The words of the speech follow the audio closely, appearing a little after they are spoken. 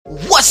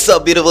What's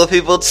up, beautiful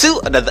people, to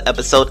another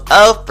episode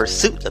of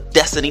Pursuit of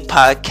Destiny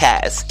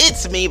Podcast.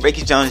 It's me,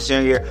 Ricky Jones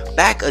Jr.,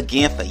 back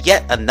again for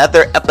yet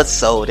another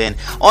episode. And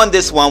on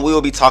this one, we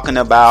will be talking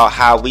about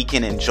how we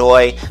can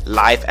enjoy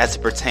life as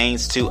it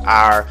pertains to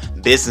our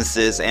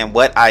businesses. And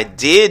what I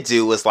did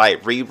do was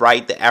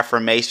rewrite the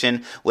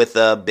affirmation with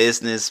a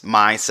business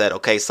mindset.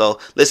 Okay, so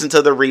listen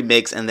to the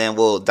remix and then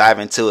we'll dive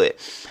into it.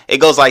 It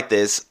goes like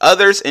this: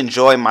 others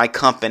enjoy my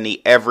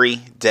company every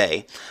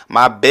day.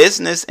 My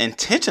business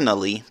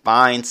intentionally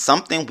finds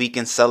something we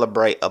can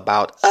celebrate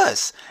about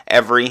us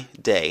every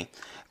day.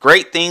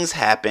 Great things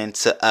happen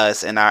to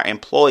us and our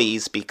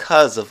employees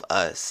because of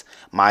us.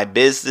 My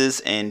business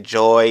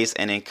enjoys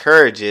and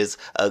encourages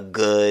a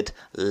good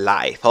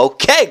life.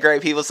 Okay,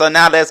 great people. So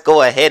now let's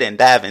go ahead and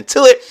dive into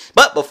it.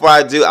 But before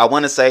I do, I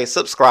want to say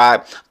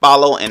subscribe,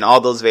 follow, and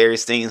all those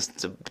various things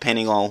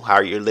depending on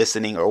how you're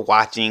listening or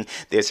watching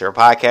this here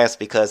podcast,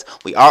 because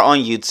we are on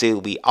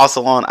YouTube. We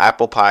also on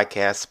Apple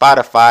Podcasts,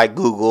 Spotify,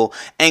 Google,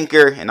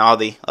 Anchor, and all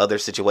the other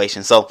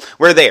situations. So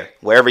we're there.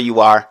 Wherever you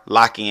are,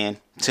 lock in.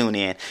 Tune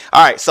in.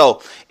 All right.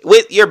 So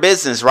with your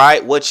business,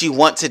 right, what you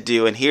want to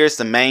do, and here's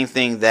the main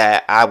thing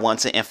that I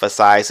want to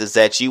emphasize, is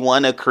that you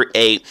want to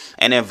create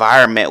an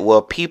environment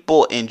where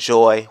people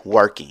enjoy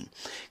working.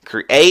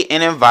 Create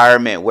an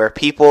environment where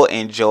people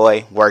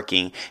enjoy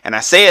working. And I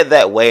say it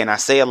that way, and I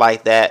say it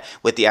like that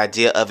with the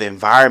idea of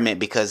environment,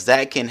 because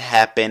that can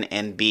happen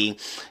and be,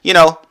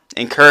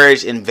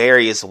 encouraged in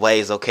various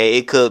ways. Okay,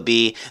 it could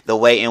be the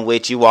way in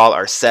which you all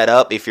are set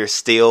up if you're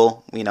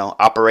still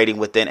operating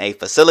within a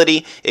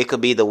facility. It could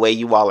be the way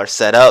you all are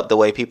set up, the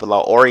way people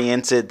are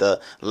oriented,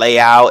 the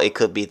layout. It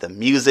could be the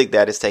music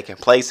that is taking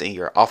place in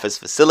your office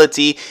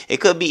facility. It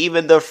could be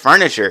even the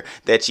furniture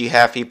that you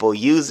have people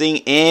using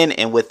in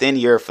and within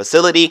your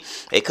facility.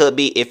 It could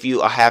be if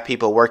you have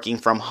people working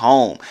from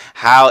home.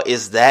 How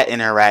is that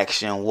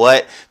interaction?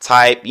 What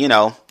type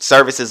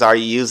services are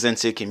you using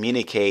to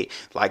communicate,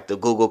 like the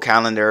Google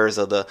calendars,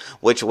 or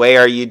which way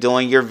are you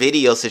doing your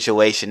video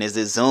situation? Is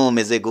it Zoom?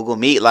 Is it Google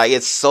Meet?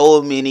 It's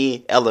so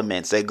many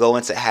elements that go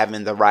into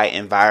having the right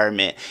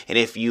environment. And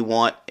if you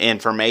want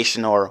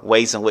information or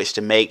ways in which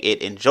to make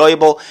it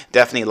enjoyable,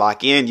 definitely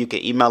lock in. You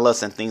can email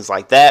us and things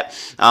like that.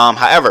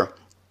 However,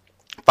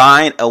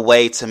 find a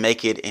way to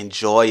make it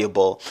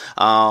enjoyable.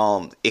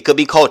 It could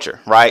be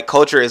culture, right?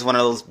 Culture is one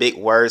of those big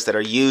words that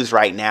are used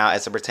right now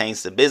as it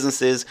pertains to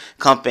businesses,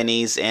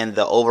 companies, and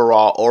the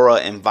overall aura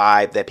and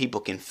vibe that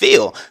people can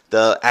feel,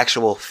 the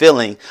actual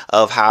feeling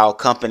of how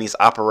companies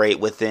operate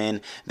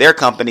within their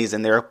companies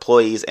and their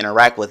employees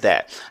interact with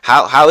that.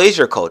 How is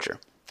your culture?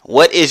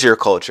 What is your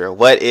culture?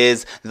 What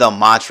is the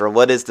mantra?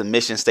 What is the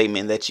mission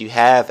statement that you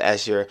have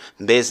as your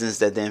business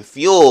that then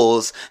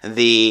fuels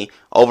the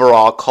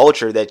overall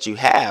culture that you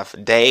have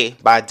day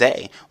by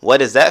day? What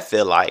does that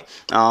feel like?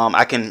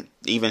 I can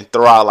even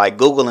throw out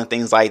Google and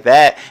things like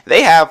that.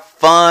 They have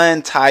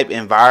fun type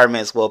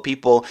environments where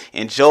people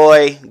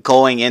enjoy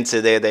going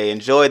into there. They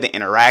enjoy the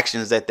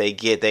interactions that they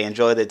get. They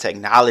enjoy the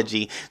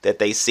technology that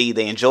they see.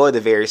 They enjoy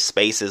the various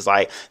spaces.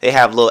 They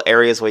have little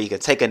areas where you can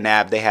take a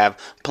nap. They have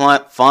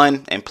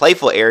fun and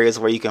playful areas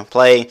where you can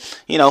play,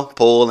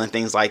 pool and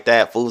things like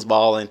that,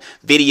 foosball and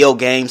video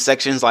game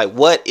sections.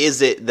 What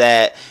is it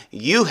that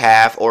you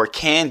have or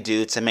can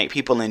do to make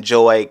people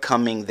enjoy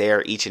coming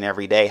there each and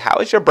every day? How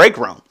is your break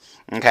room?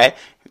 Okay.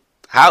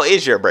 How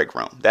is your break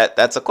room?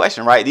 That's a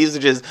question, right? These are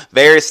just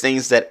various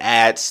things that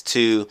adds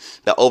to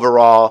the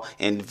overall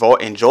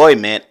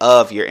enjoyment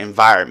of your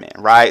environment,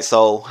 right?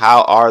 So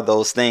how are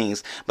those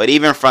things? But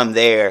even from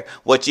there,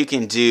 what you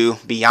can do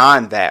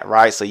beyond that,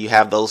 right? So you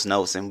have those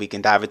notes, and we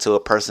can dive into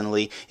it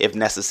personally if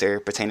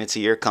necessary pertaining to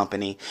your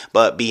company.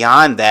 But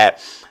beyond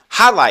that,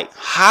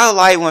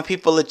 Highlight when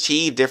people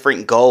achieve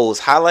different goals.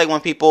 Highlight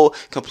when people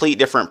complete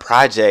different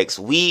projects.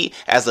 We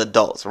as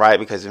adults, right?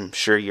 Because I'm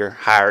sure you're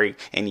hiring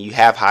and you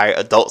have hired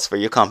adults for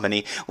your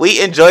company.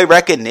 We enjoy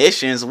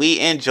recognitions. We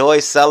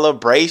enjoy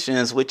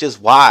celebrations, which is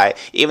why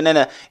even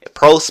in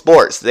pro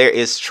sports, there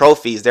is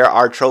trophies. There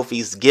are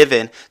trophies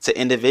given to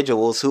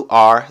individuals who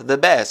are the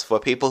best. For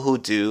people who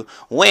do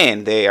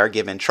win, they are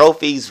given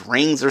trophies.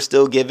 Rings are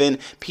still given.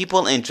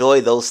 People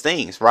enjoy those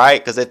things,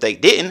 right? Because if they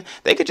didn't,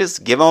 they could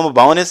just give them a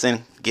bonus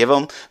and give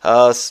them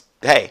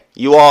hey,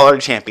 you all are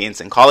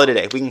champions, and call it a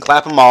day. We can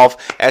clap them off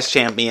as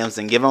champions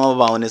and give them a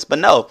bonus. But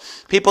no,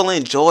 people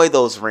enjoy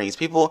those rings.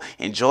 People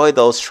enjoy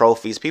those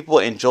trophies. People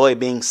enjoy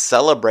being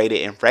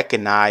celebrated and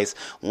recognized,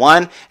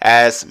 one,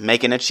 as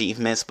making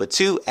achievements, but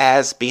two,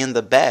 as being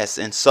the best.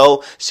 And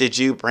so should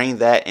you bring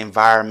that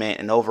environment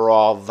and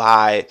overall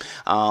vibe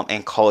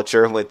and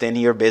culture within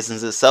your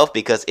business itself,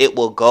 because it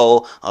will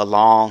go a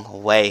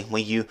long way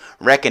when you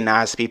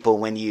recognize people,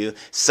 when you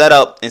set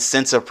up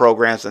incentive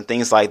programs and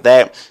things like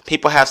that.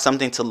 People have something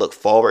to look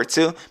look forward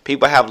to.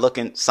 People have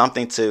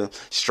something to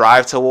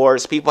strive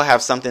towards. People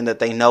have something that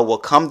they know will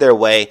come their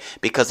way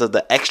because of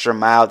the extra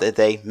mile that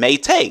they may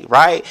take,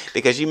 right?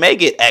 Because you may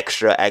get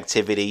extra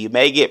activity. You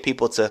may get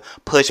people to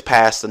push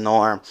past the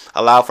norm,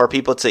 allow for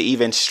people to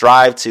even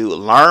strive to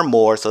learn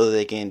more so that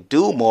they can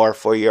do more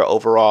for your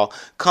overall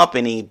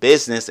company,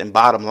 business, and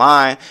bottom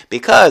line,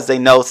 because they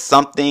know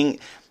something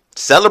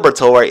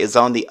celebratory is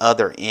on the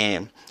other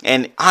end.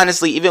 And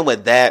honestly, even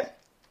with that,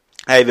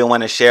 I even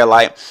want to share,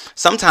 like,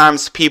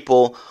 sometimes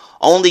people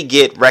only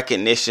get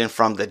recognition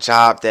from the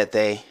job that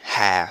they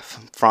have,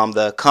 from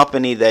the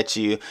company that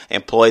you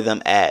employ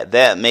them at.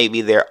 That may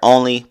be their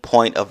only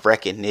point of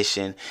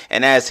recognition.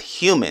 And as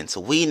humans,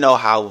 we know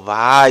how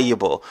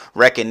valuable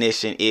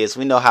recognition is.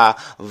 We know how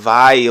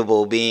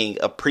valuable being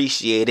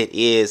appreciated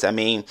is. I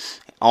mean,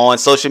 on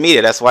social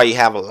media, that's why you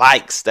have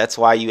likes. That's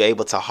why you're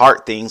able to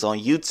heart things on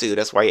YouTube.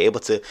 That's why you're able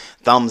to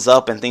thumbs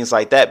up and things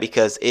like that,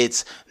 because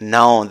it's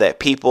known that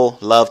people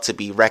love to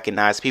be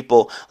recognized.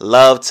 People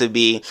love to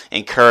be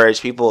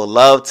encouraged. People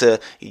love to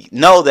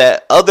know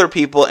that other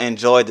people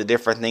enjoy the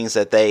different things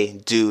that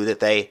they do, that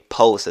they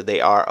post, that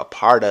they are a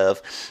part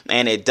of.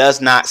 And it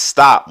does not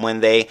stop when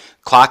they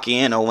clock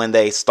in or when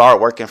they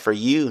start working for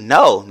you.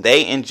 No,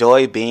 they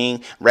enjoy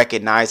being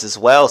recognized as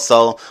well.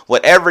 So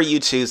whatever you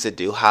choose to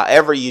do,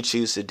 however you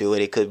choose to do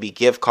it, it could be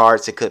gift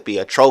cards, it could be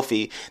a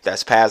trophy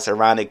that's passed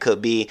around, it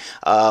could be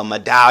a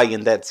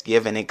medallion that's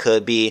given, it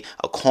could be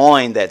a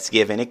coin that's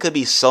given, it could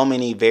be so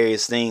many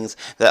various things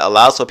that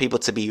allows for people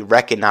to be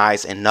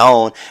recognized and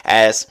known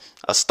as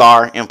a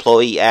star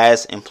employee,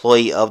 as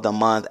employee of the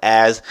month,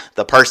 as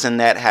the person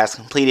that has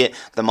completed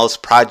the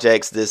most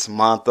projects this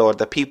month, or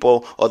the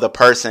people or the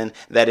person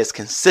that is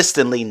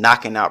consistently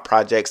knocking out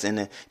projects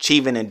and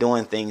achieving and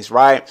doing things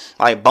right.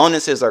 Like,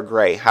 bonuses are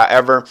great.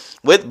 However,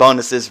 with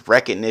bonuses,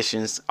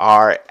 recognitions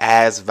are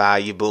as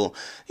valuable,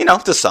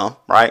 to some,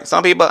 right?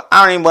 Some people,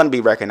 I don't even want to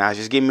be recognized.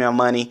 Just give me my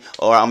money,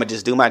 or I'm going to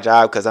just do my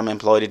job because I'm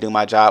employed to do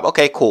my job.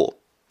 Okay, cool.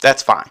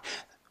 That's fine.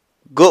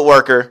 Good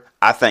worker,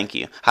 I thank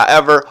you.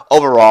 However,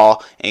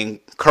 overall,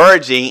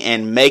 encouraging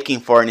and making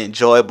for an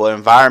enjoyable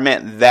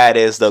environment, that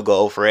is the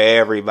goal for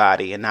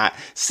everybody, and not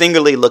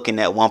singularly looking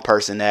at one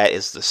person that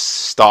is the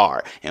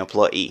star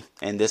employee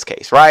in this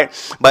case, right?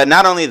 But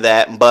not only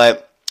that,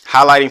 but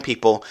highlighting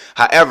people.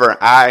 However,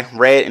 I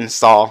read and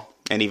saw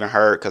and even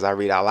heard, because I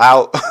read out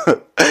loud.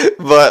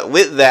 But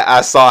with that,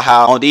 I saw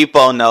how Home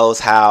Depot knows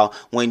how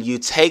when you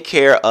take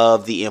care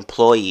of the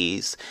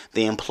employees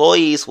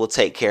will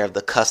take care of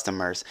the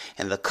customers,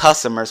 and the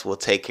customers will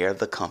take care of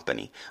the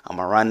company. I'm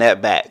going to run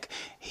that back.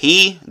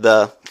 He,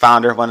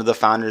 one of the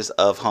founders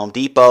of Home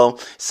Depot,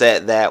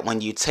 said that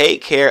when you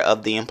take care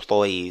of the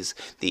employees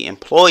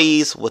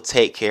will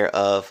take care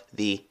of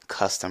the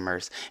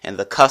customers, and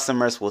the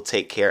customers will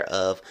take care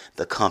of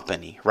the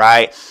company,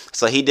 right?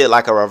 So he did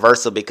like a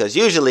reversal, because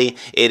usually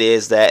it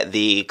is that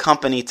the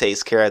company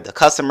takes care of the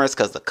customers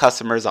because the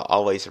customers are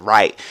always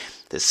right,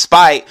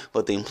 despite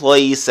what the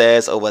employee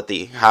says or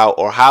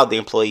how the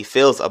employee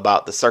feels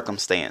about the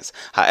circumstance.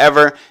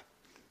 However,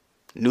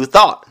 new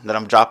thought that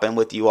I'm dropping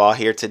with you all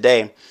here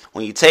today.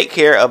 When you take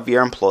care of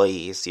your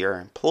employees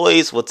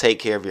will take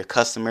care of your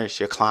customers,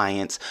 your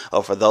clients,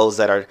 or for those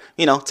that are,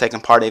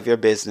 taking part of your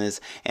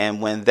business.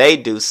 And when they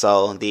do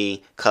so,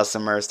 the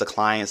customers, the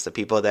clients, the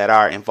people that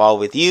are involved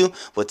with you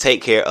will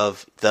take care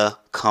of the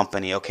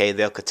company. Okay.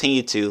 They'll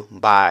continue to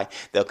buy.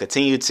 They'll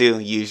continue to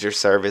use your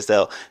service.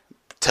 They'll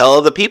tell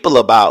other people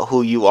about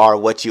who you are,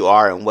 and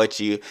what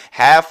you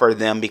have for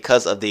them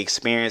because of the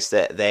experience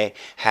that they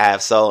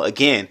have. So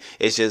again,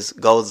 it just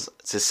goes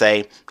to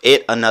say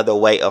it another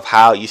way of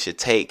how you should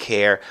take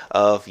care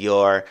of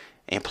your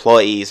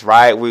employees,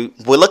 right? We're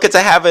looking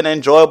to have an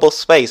enjoyable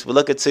space. We're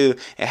looking to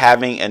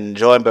having an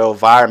enjoyable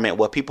environment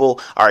where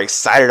people are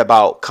excited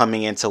about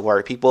coming into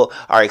work. People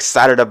are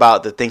excited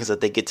about the things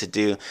that they get to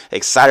do,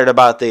 excited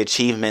about the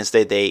achievements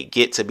that they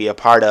get to be a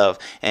part of,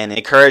 and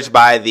encouraged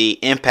by the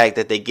impact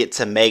that they get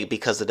to make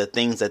because of the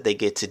things that they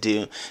get to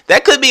do.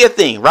 That could be a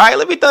thing, right?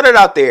 Let me throw that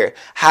out there.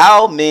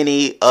 How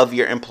many of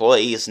your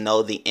employees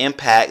know the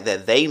impact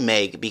that they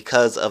make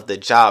because of the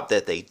job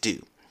that they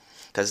do?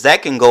 Because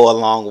that can go a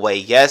long way.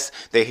 Yes,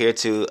 they're here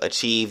to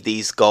achieve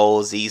these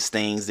goals, these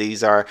things.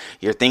 These are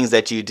your things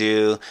that you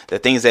do, the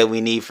things that we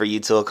need for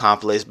you to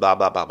accomplish, blah,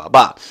 blah, blah, blah,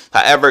 blah.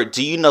 However,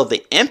 do you know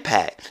the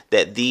impact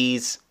that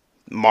these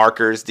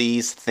markers,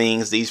 these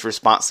things, these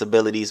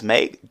responsibilities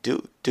make?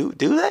 Do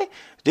they?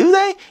 Do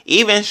they?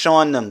 Even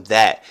showing them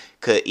that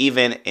could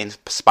even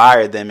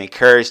inspire them,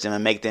 encourage them,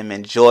 and make them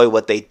enjoy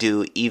what they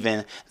do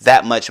even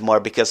that much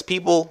more, because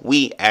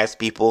we as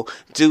people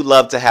do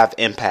love to have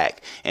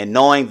impact, and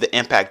knowing the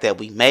impact that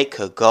we make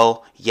could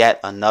go yet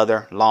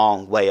another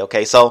long way.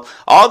 Okay, so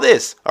all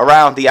this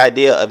around the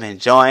idea of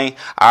enjoying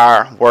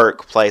our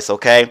workplace.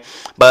 Okay,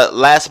 but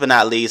last but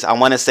not least, I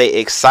want to say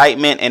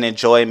excitement and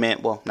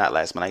enjoyment. Well, not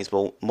last but not least,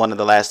 but one of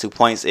the last 2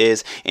 points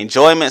is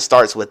enjoyment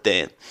starts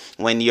within.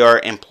 When your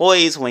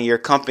employees, when your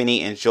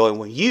company enjoy,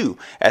 when you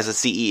as a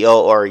CEO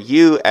or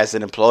you as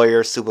an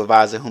employer,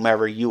 supervisor,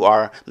 whomever you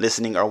are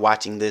listening or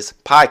watching this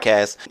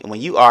podcast,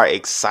 when you are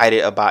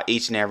excited about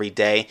each and every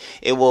day,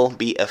 it will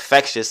be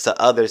infectious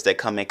to others that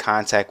come in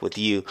contact with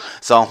you.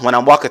 So when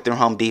I'm walking through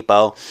Home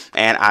Depot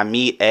and I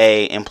meet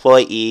a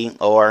employee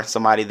or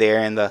somebody there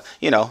in the,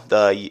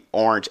 the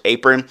orange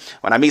apron,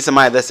 when I meet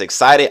somebody that's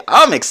excited,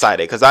 I'm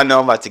excited because I know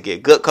I'm about to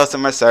get good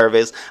customer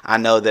service. I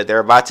know that they're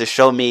about to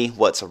show me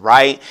what's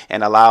right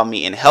and allow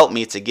me and help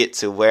me to get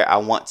to where I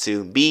want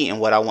to be and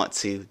what I want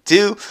to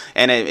do.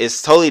 And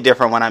it's totally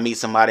different when I meet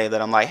somebody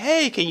that I'm like,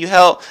 hey, can you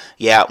help?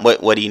 Yeah,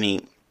 what do you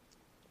need?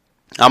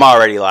 I'm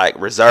already like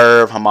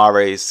reserved. I'm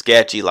already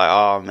sketchy. Like,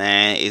 oh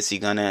man, is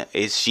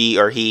she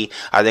or he,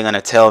 are they going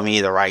to tell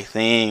me the right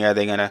thing? Are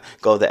they going to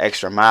go the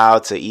extra mile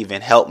to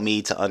even help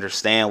me to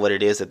understand what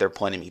it is that they're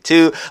pointing me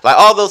to? Like,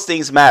 all those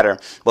things matter.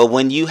 But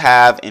when you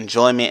have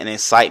enjoyment and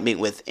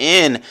excitement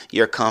within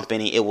your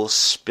company, it will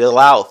spill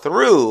out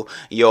through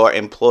your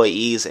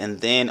employees and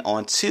then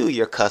onto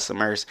your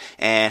customers.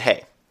 And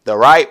hey, the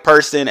right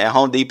person at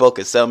Home Depot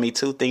could sell me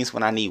 2 things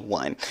when I need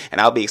 1. And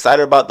I'll be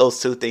excited about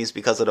those 2 things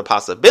because of the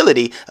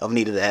possibility of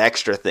needing that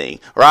extra thing,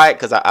 right?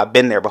 Because I've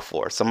been there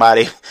before.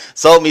 Somebody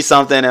sold me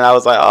something and I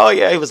was like, oh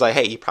yeah. He was like,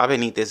 hey, you probably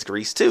need this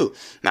grease too.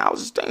 Now I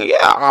was just thinking, yeah,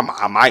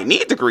 I might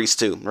need the grease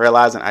too.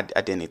 Realizing I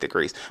didn't need the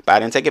grease, but I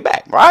didn't take it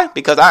back, right?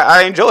 Because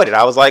I enjoyed it.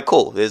 I was like,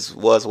 cool, this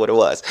was what it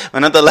was.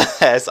 But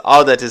nonetheless,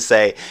 all that to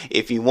say,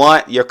 if you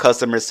want your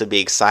customers to be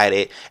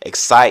excited,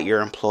 excite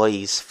your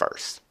employees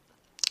first.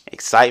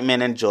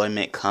 Excitement and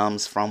enjoyment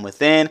comes from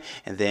within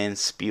and then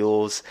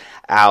spews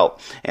out.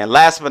 And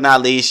last but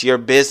not least, your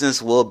business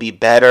will be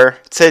better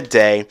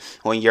today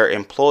when your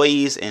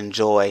employees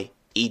enjoy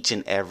each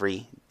and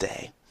every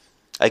day.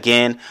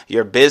 Again,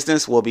 your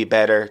business will be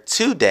better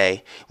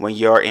today when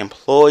your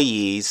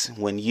employees,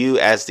 when you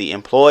as the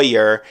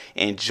employer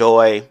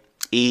enjoy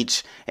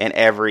each and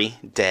every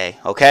day.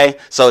 Okay,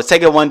 so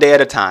take it one day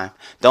at a time.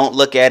 Don't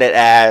look at it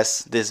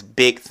as this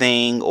big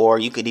thing, or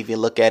you could even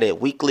look at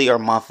it weekly or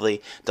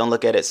monthly. Don't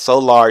look at it so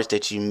large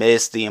that you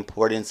miss the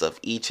importance of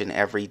each and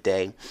every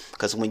day.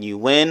 Because when you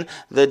win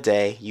the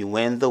day, you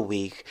win the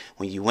week.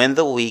 When you win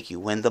the week, you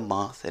win the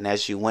month. And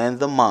as you win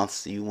the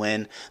months, you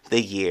win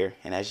the year.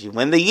 And as you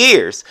win the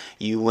years,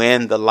 you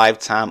win the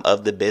lifetime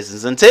of the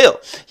business until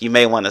you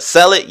may want to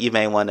sell it. You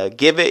may want to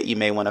give it. You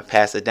may want to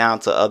pass it down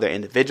to other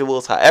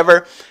individuals.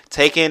 However,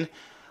 taking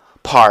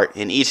part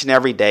in each and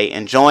every day,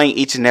 enjoying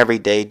each and every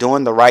day,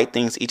 doing the right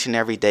things each and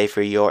every day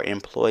for your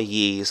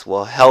employees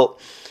will help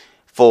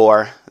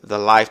for the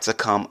life to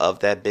come of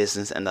that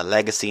business and the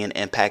legacy and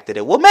impact that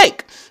it will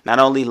make, not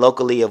only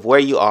locally of where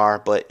you are,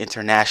 but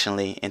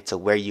internationally into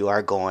where you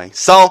are going.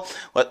 So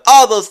with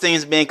all those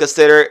things being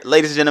considered,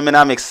 ladies and gentlemen,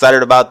 I'm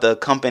excited about the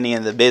company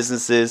and the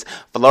businesses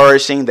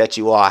flourishing that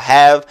you all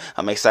have.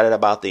 I'm excited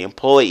about the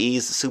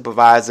employees, the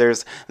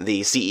supervisors,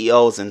 the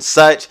CEOs and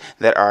such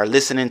that are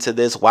listening to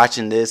this,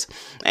 watching this,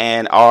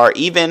 and are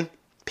even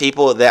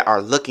people that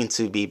are looking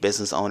to be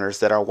business owners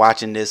that are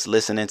watching this,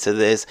 listening to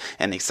this,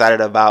 and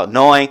excited about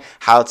knowing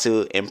how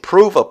to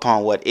improve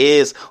upon what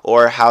is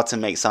or how to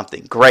make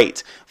something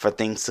great for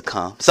things to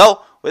come.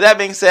 So with that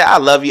being said, I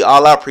love you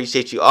all. I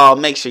appreciate you all.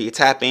 Make sure you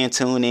tap in,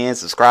 tune in,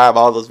 subscribe,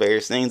 all those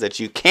various things that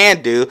you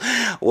can do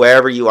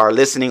wherever you are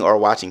listening or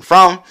watching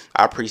from.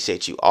 I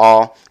appreciate you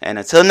all. And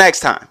until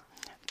next time,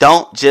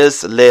 don't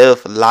just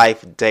live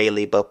life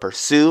daily, but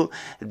pursue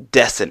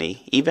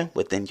destiny, even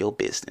within your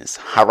business.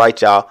 All right,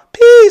 y'all.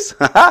 Peace.